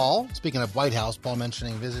Paul, speaking of White House, Paul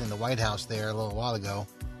mentioning visiting the White House there a little while ago.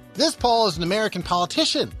 This Paul is an American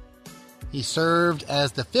politician. He served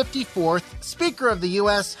as the 54th Speaker of the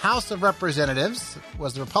U.S. House of Representatives,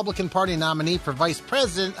 was the Republican Party nominee for Vice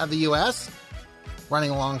President of the U.S., running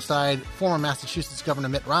alongside former Massachusetts Governor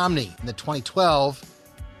Mitt Romney in the 2012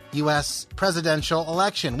 U.S. presidential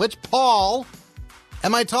election. Which Paul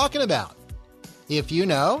am I talking about? If you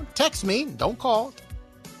know, text me. Don't call.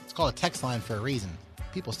 It's called a text line for a reason.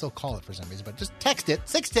 People still call it for some reason, but just text it.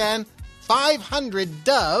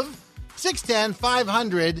 610-500-DOVE.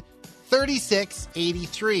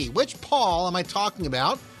 610-500-3683. Which Paul am I talking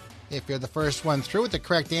about? If you're the first one through with the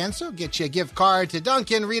correct answer, get you a gift card to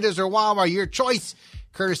Dunkin', Rita's, or Wawa, your choice,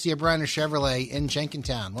 courtesy of Brenner Chevrolet in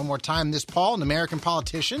Jenkintown. One more time, this Paul, an American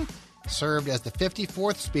politician, served as the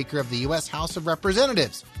 54th Speaker of the U.S. House of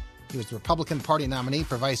Representatives. He was the Republican Party nominee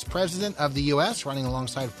for Vice President of the U.S., running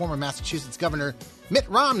alongside former Massachusetts Governor Mitt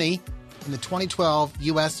Romney in the 2012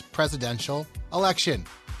 U.S. presidential election.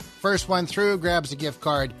 First one through grabs a gift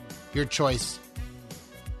card, your choice,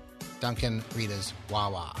 Dunkin', Rita's,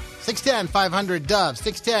 Wawa. 610-500-DOVE,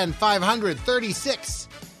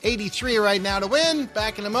 610-500-3683 right now to win.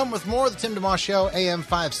 Back in a moment with more of the Tim DeMoss Show, AM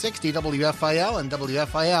 560, WFIL, and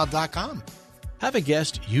WFIL.com. Have a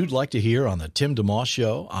guest you'd like to hear on the Tim DeMoss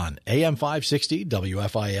Show on AM 560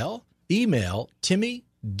 WFIL? Email Timmy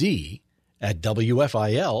D at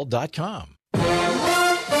WFIL.com.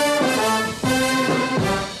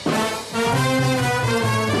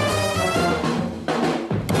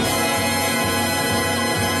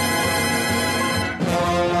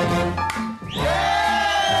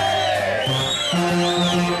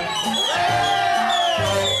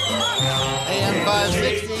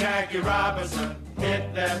 Robinson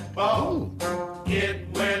hit that ball. It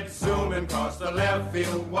went zooming across the left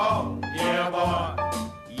field wall. Yeah, boy.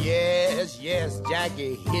 Yes,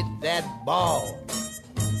 Jackie hit that ball.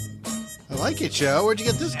 I like it, Joe. Where'd you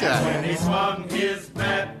get this guy? And when he swung his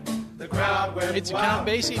bat, the crowd went It's a Count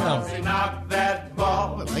Basie number. He knocked that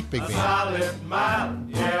ball. I like Big a Basie. solid mile.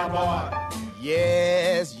 Yeah, boy.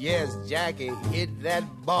 Yes, Jackie hit that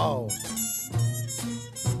ball.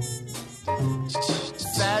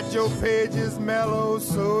 Satchel Paige is mellow,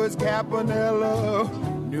 so is Campanella.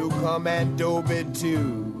 Newcomb and Dobie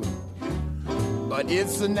too. But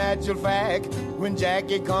it's a natural fact, when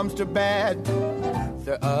Jackie comes to bat,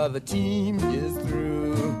 the other team is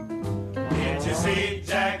through. Did you see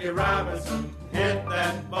Jackie Robinson hit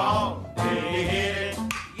that ball? Did he hit it?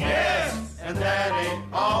 Yes, and that ain't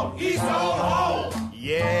all. He's so home.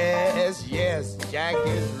 Yes,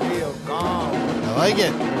 Jackie's real calm. I like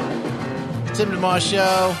it. Tim DeMoss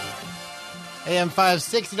Show, AM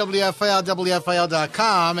 560, WFIL,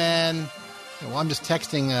 WFIL.com, and I'm just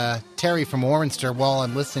texting Terry from Warminster while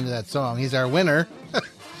I'm listening to that song. He's our winner.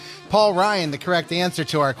 Paul Ryan, the correct answer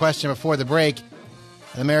to our question before the break,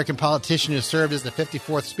 an American politician who served as the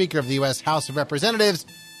 54th Speaker of the U.S. House of Representatives,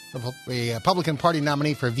 a Republican Party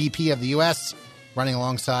nominee for VP of the U.S., running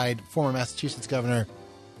alongside former Massachusetts Governor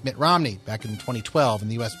Mitt Romney back in 2012 in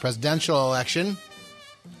the U.S. presidential election.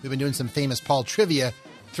 We've been doing some famous Paul trivia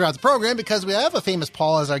throughout the program because we have a famous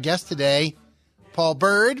Paul as our guest today. Paul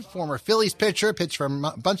Byrd, former Phillies pitcher, pitched for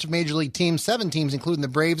a bunch of major league teams, 7 teams, including the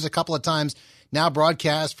Braves a couple of times, now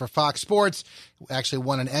broadcasts for Fox Sports. Actually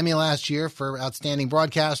won an Emmy last year for Outstanding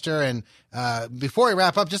Broadcaster. And before we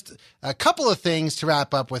wrap up, just a couple of things to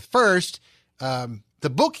wrap up with. First, the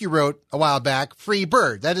book you wrote a while back, Free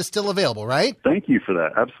Bird, that is still available, right? Thank you for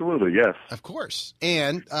that. Absolutely, yes. Of course.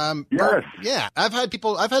 And yes, yeah, I've had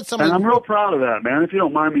someone, and I'm real proud of that, man. If you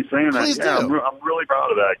don't mind me saying Please that, do. I'm really proud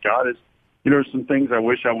of that. God is, there's some things I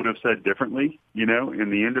wish I would have said differently, in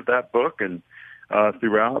the end of that book and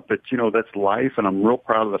throughout. But that's life, and I'm real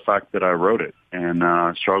proud of the fact that I wrote it. And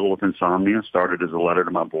struggle with insomnia started as a letter to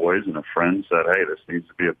my boys, and a friend said, "Hey, this needs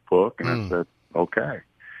to be a book," and I said, "Okay."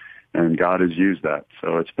 And God has used that.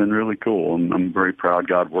 So it's been really cool. And I'm very proud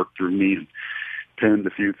God worked through me and penned a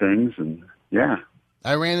few things. And, yeah.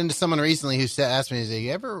 I ran into someone recently who asked me,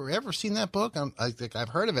 "You ever seen that book?" I've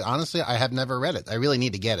heard of it. Honestly, I have never read it. I really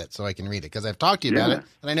need to get it so I can read it because I've talked to you about it.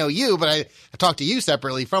 And I know you, but I talked to you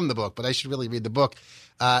separately from the book. But I should really read the book.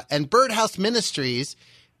 And Birdhouse Ministries,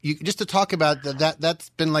 just to talk about that's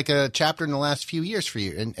been like a chapter in the last few years for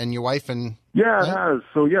you and your wife and... Yeah, it has.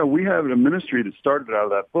 So, yeah, we have a ministry that started out of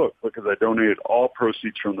that book because I donated all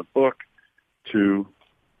proceeds from the book to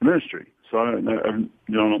the ministry. So I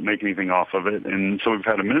don't make anything off of it. And so we've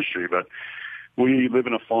had a ministry. But we live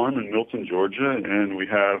in a farm in Milton, Georgia, and we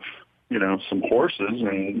have, some horses.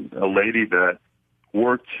 And a lady that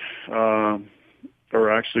worked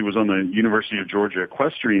or actually was on the University of Georgia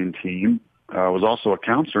equestrian team was also a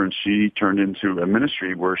counselor, and she turned into a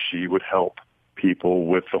ministry where she would help people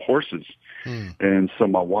with the horses. And so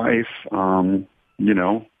my wife, runs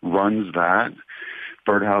that.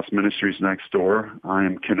 Birdhouse Ministries next door. I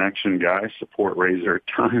am connection guy, support raiser at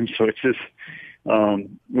times. So it's just,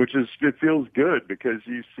 it feels good because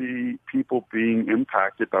you see people being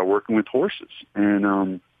impacted by working with horses.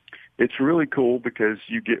 And it's really cool because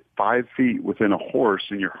you get 5 feet within a horse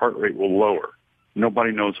and your heart rate will lower.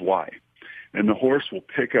 Nobody knows why. And the horse will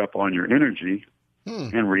pick up on your energy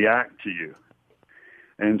and react to you.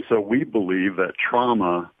 And so we believe that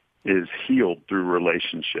trauma is healed through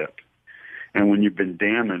relationship. And when you've been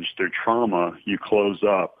damaged through trauma, you close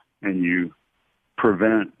up and you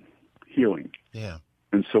prevent healing. Yeah.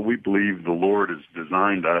 And so we believe the Lord has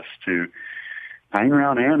designed us to hang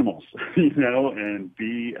around animals, and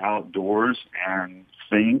be outdoors and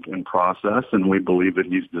think and process. And we believe that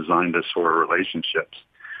He's designed us for relationships.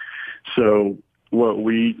 So what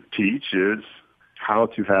we teach is how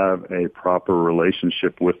to have a proper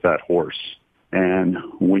relationship with that horse. And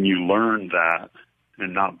when you learn that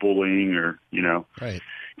and not bullying or,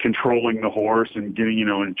 controlling the horse and getting,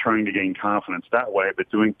 and trying to gain confidence that way, but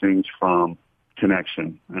doing things from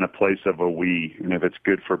connection and a place of a we, and if it's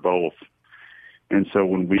good for both. And so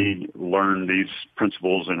when we learn these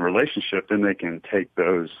principles in relationship, then they can take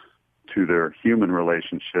those to their human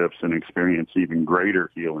relationships and experience even greater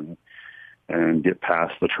healing and get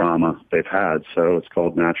past the trauma they've had. So it's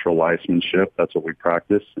called natural licemanship. That's what we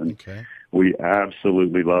practice, and we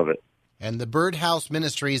absolutely love it. And the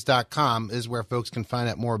birdhouseministries.com is where folks can find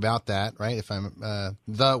out more about that, right? If I'm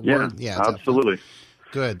word. Yeah, absolutely.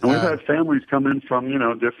 Good. And we've had families come in from,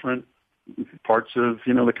 different parts of,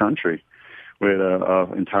 the country. We had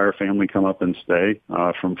an entire family come up and stay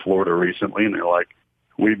from Florida recently, and they're like,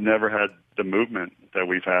 we've never had the movement that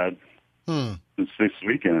we've had since this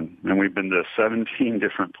weekend. And we've been to 17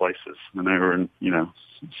 different places, and they were in,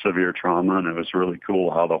 severe trauma, and it was really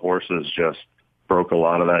cool how the horses just broke a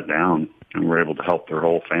lot of that down and were able to help their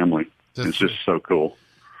whole family. It's just so cool.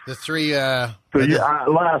 The three...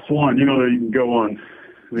 last one, you can go on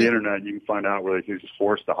the internet, you can find out where he was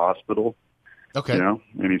forced to hospital. Okay.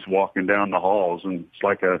 And he's walking down the halls, and it's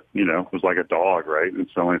like it was like a dog, right? And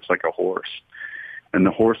so it's like a horse. And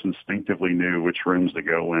the horse instinctively knew which rooms to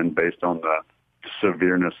go in based on the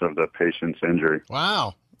severeness of the patient's injury.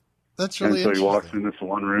 Wow. That's really interesting. And so he walks in this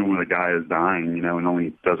one room where the guy is dying, and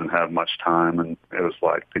only doesn't have much time. And it was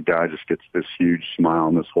like the guy just gets this huge smile,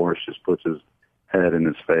 and this horse just puts his head in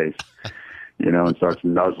his face, and starts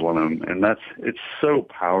nuzzling him. And it's so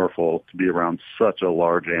powerful to be around such a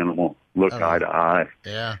large animal, look eye to eye,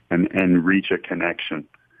 and reach a connection.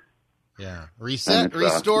 Yeah. Reset,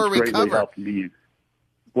 restore, recover.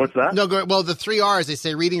 What's that? No, well, the 3 R's, they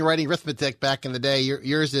say reading, writing, arithmetic back in the day.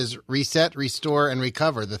 Yours is reset, restore, and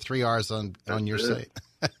recover, the 3 R's on your site.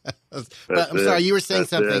 I'm sorry, you were saying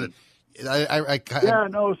something. We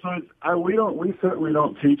certainly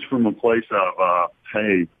don't teach from a place of,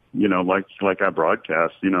 hey, like I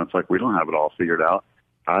broadcast, it's like we don't have it all figured out.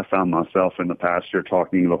 I found myself in the pasture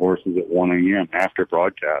talking to the horses at 1 a.m. after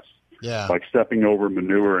broadcast. Yeah. Like stepping over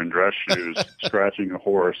manure and dress shoes, scratching a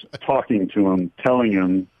horse, talking to him, telling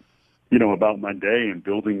him, about my day and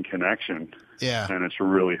building connection. Yeah. And it's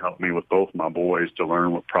really helped me with both my boys to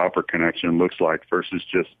learn what proper connection looks like versus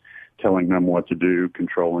just telling them what to do,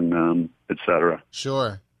 controlling them, etc.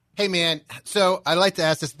 Sure. Hey, man, so I'd like to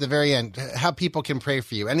ask this at the very end, how people can pray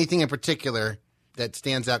for you. Anything in particular that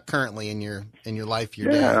stands out currently in your life,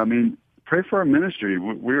 your day? Yeah, I mean, pray for our ministry.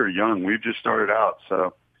 We are young. We've just started out.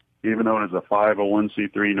 So even though it is a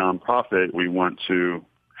 501c3 nonprofit, we want to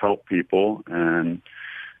help people and,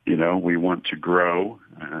 you know, we want to grow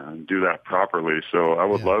and do that properly. So I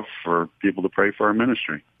would love for people to pray for our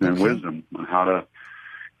ministry and wisdom on how to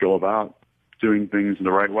go about doing things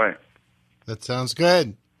the right way. That sounds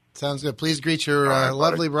good. Sounds good. Please greet your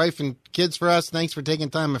lovely wife and kids for us. Thanks for taking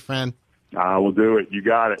time, my friend. I will do it. You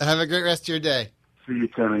got it. Have a great rest of your day. See you,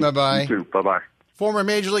 Timmy. Bye-bye. You too. Bye-bye. Former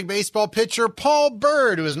Major League Baseball pitcher Paul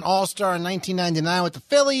Byrd, who was an All-Star in 1999 with the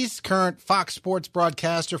Phillies, current Fox Sports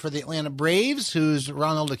broadcaster for the Atlanta Braves, whose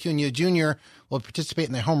Ronald Acuna Jr. will participate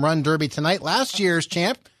in the Home Run Derby tonight. Last year's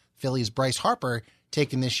champ, Phillies' Bryce Harper,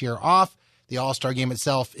 taking this year off. The All-Star game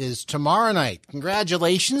itself is tomorrow night.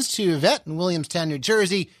 Congratulations to Yvette in Williamstown, New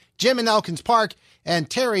Jersey, Jim in Elkins Park, and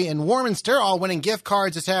Terry in Warminster, all winning gift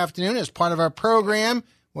cards this afternoon as part of our program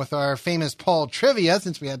with our famous Paul Trivia.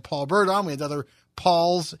 Since we had Paul Byrd on, we had other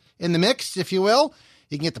Pauls in the mix, if you will.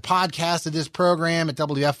 You can get the podcast of this program at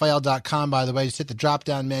WFIL.com, by the way. Just hit the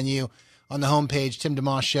drop-down menu on the homepage. Tim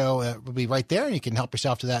DeMoss Show will be right there, and you can help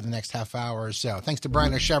yourself to that in the next half hour or so. Thanks to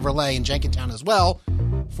Bryner Chevrolet in Jenkintown as well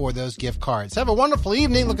for those gift cards. Have a wonderful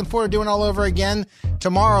evening. Looking forward to doing all over again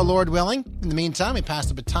tomorrow, Lord willing. In the meantime, we pass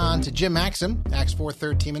the baton to Jim Maxim, Acts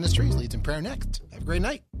 4:13 Ministries, leads in prayer next. Have a great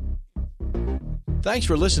night. Thanks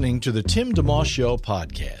for listening to the Tim DeMoss Show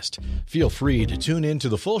podcast. Feel free to tune in to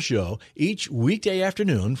the full show each weekday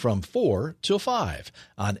afternoon from 4 till 5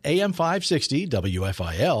 on AM 560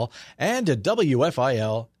 WFIL and at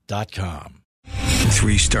WFIL.com.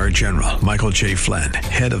 3-star General Michael J. Flynn,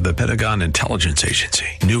 head of the Pentagon Intelligence Agency,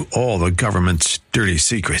 knew all the government's dirty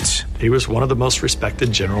secrets. He was one of the most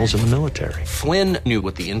respected generals in the military. Flynn knew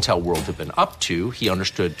what the intel world had been up to. He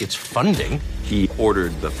understood its funding. He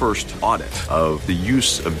ordered the first audit of the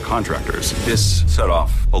use of contractors. This set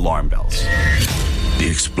off alarm bells. The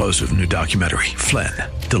explosive new documentary, Flynn,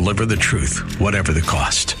 Deliver the Truth, Whatever the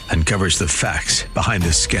Cost, uncovers the facts behind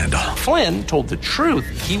this scandal. Flynn told the truth.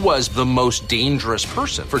 He was the most dangerous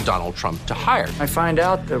person for Donald Trump to hire. I find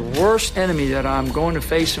out the worst enemy that I'm going to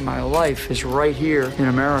face in my life is right here in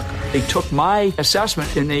America. They took my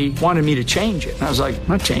assessment and they wanted me to change it. And I was like, I'm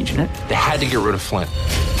not changing it. They had to get rid of Flynn.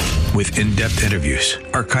 With in-depth interviews,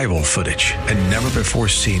 archival footage, and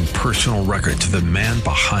never-before-seen personal records of the man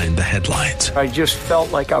behind the headlines. I just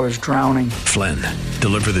felt like I was drowning. Flynn,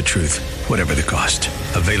 Deliver the Truth, Whatever the Cost.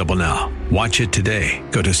 Available now. Watch it today.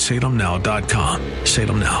 Go to salemnow.com.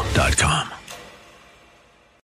 salemnow.com.